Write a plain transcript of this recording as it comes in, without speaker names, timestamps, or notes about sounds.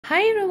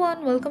Hi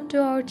everyone, welcome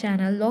to our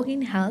channel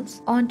Login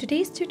Helps. On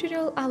today's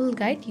tutorial, I will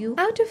guide you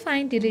how to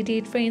find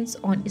deleted friends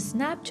on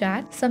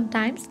Snapchat.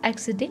 Sometimes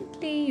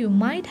accidentally you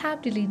might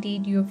have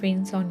deleted your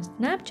friends on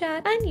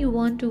Snapchat and you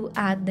want to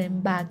add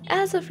them back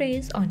as a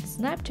friends on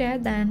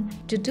Snapchat. Then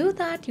to do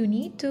that, you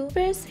need to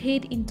first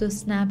head into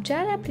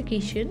Snapchat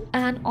application,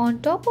 and on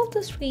top of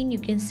the screen you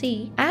can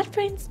see Add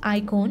Friends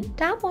icon.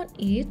 Tap on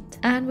it,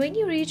 and when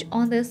you reach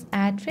on this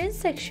Add Friends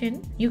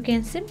section, you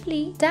can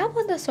simply tap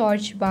on the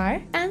search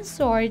bar and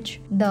search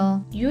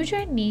the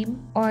username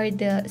or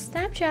the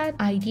Snapchat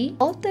ID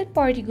of that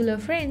particular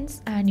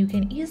friends, and you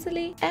can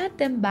easily add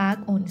them back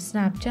on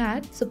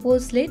Snapchat.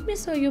 Suppose let me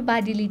show you by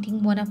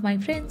deleting one of my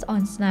friends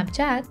on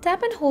Snapchat.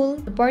 Tap and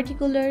hold the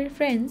particular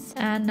friends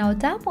and now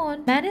tap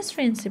on manage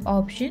friendship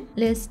option.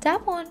 Let's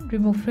tap on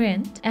remove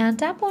friend and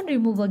tap on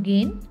remove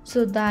again,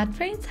 so that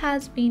friends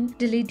has been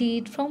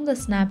deleted from the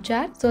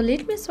Snapchat. So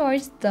let me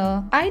search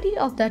the ID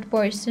of that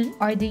person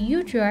or the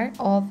user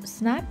of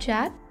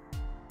Snapchat.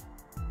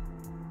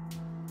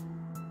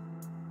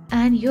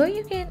 And here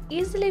you can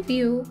easily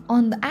view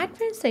on the add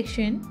friends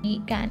section.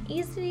 You can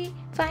easily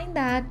find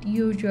that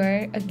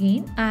user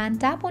again and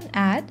tap on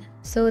add.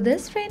 So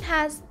this friend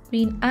has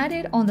been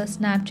added on the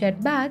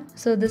Snapchat back.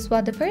 So this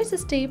was the first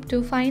step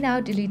to find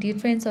out deleted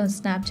friends on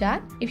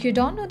Snapchat. If you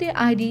don't know their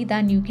ID,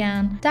 then you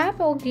can tap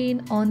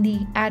again on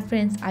the add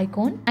friends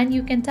icon and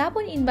you can tap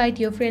on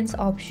invite your friends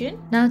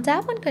option. Now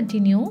tap on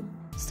continue.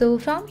 So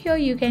from here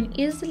you can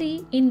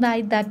easily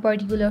invite that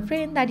particular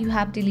friend that you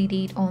have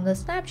deleted on the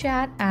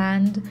Snapchat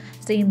and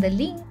send the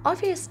link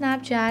of your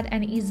Snapchat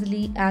and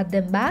easily add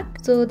them back.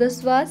 So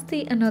this was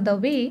the another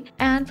way,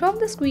 and from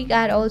this quick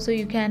add also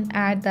you can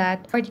add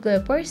that particular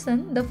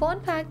person. The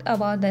fun fact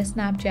about the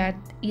Snapchat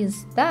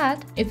is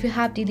that if you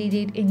have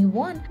deleted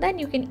anyone, then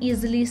you can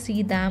easily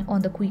see them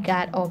on the quick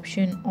add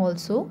option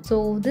also.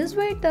 So these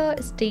were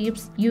the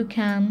steps you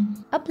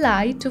can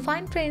apply to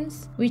find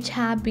friends which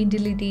have been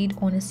deleted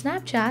on a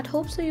Snapchat.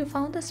 Hope so you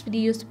found this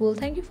video useful.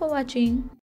 Thank you for watching.